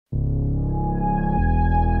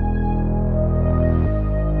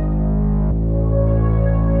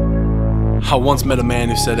I once met a man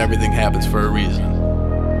who said everything happens for a reason.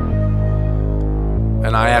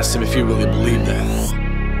 And I asked him if he really believed that.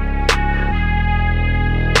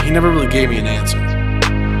 He never really gave me an answer.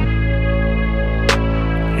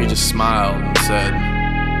 He just smiled and said,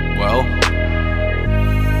 "Well,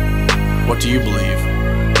 what do you believe?"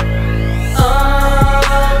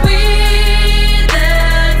 Are we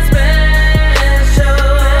that special?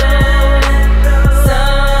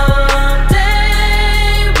 Someday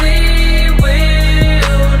we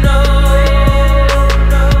will know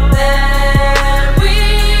that we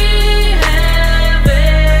have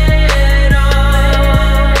it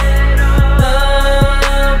all,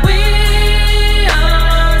 but we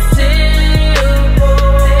are still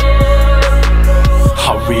poor. I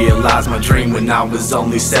realized my dream when I was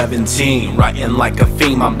only 17. Writing like a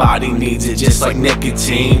fiend, my body needs it just like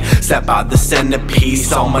nicotine. Sat by the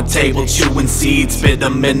centerpiece on my table, chewing seeds. Spit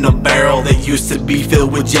them in a barrel that used to be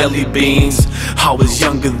filled with jelly beans. I was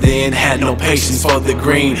younger then, had no patience for the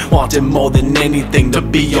green. Wanted more than anything to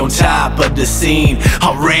be on top of the scene.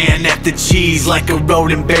 I ran at the cheese like a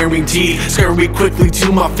rodent bearing teeth. Scurried quickly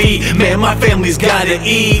to my feet, man, my family's gotta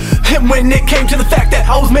eat. And when it came to the fact that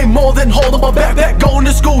I was made more than hold up my backpack, going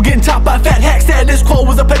to school, getting taught by fat hacks. Status quo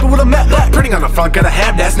was a paper with a map black. Printing on the front, gotta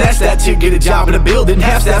have that. Snatch that chick, get a job in a building.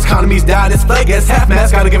 Half stats, economies died, it's flag ass. Half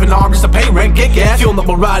mask, gotta give an arm just to pay rent, get gas. Fueling up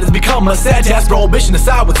my ride has become a sad task. Prohibition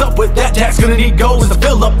aside, what's up with that tax? Gonna need goals to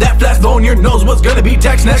fill up that flask. Blowing your nose, what's gonna be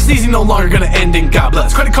taxed next? Easy no longer gonna end in God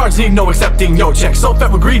bless. Credit cards need no accepting no checks. So fat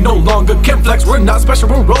with greed no longer can flex. We're not special,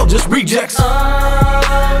 we're all just rejects.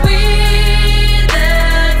 Are we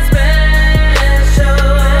that special?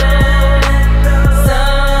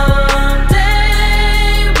 Someday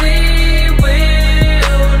we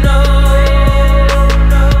will know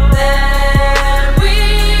that we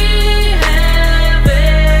have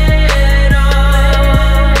it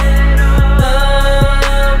all,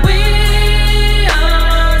 but we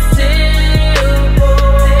are still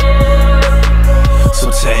poor. So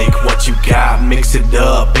take what you got, mix it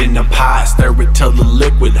up in a pot. Stir it till the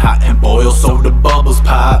liquid hot and boil so the bubbles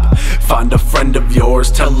pop. Find a friend of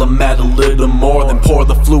yours, tell them add a little more. Then pour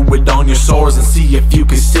the fluid on your sores and see if you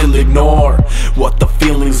can still ignore what the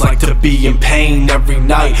feeling's like to be in pain every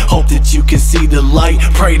night. Hope that you can see the light,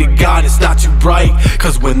 pray to God it's not too bright.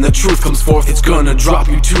 Cause when the truth comes forth it's gonna drop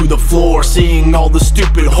you to the floor. Seeing all the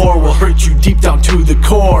stupid horror will hurt you deep down to the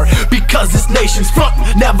core. Because this nation's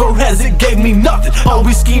frontin', never has it gave me nothing.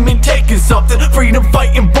 Always scheming, taking something, freedom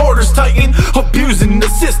fighting, borders tighten, abusing the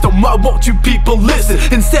system. Why won't you people listen?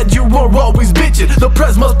 Instead you are always bitching, the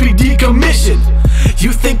press must be decommissioned.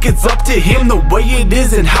 You think it's up to him the way it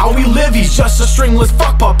is and how we live? He's just a stringless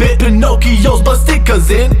fuck puppet, Pinocchio's but stickers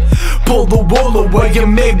in. Pull the wool away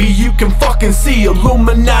and maybe you can fucking see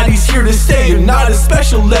Illuminati's here to stay. You're not as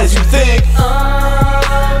special as you think.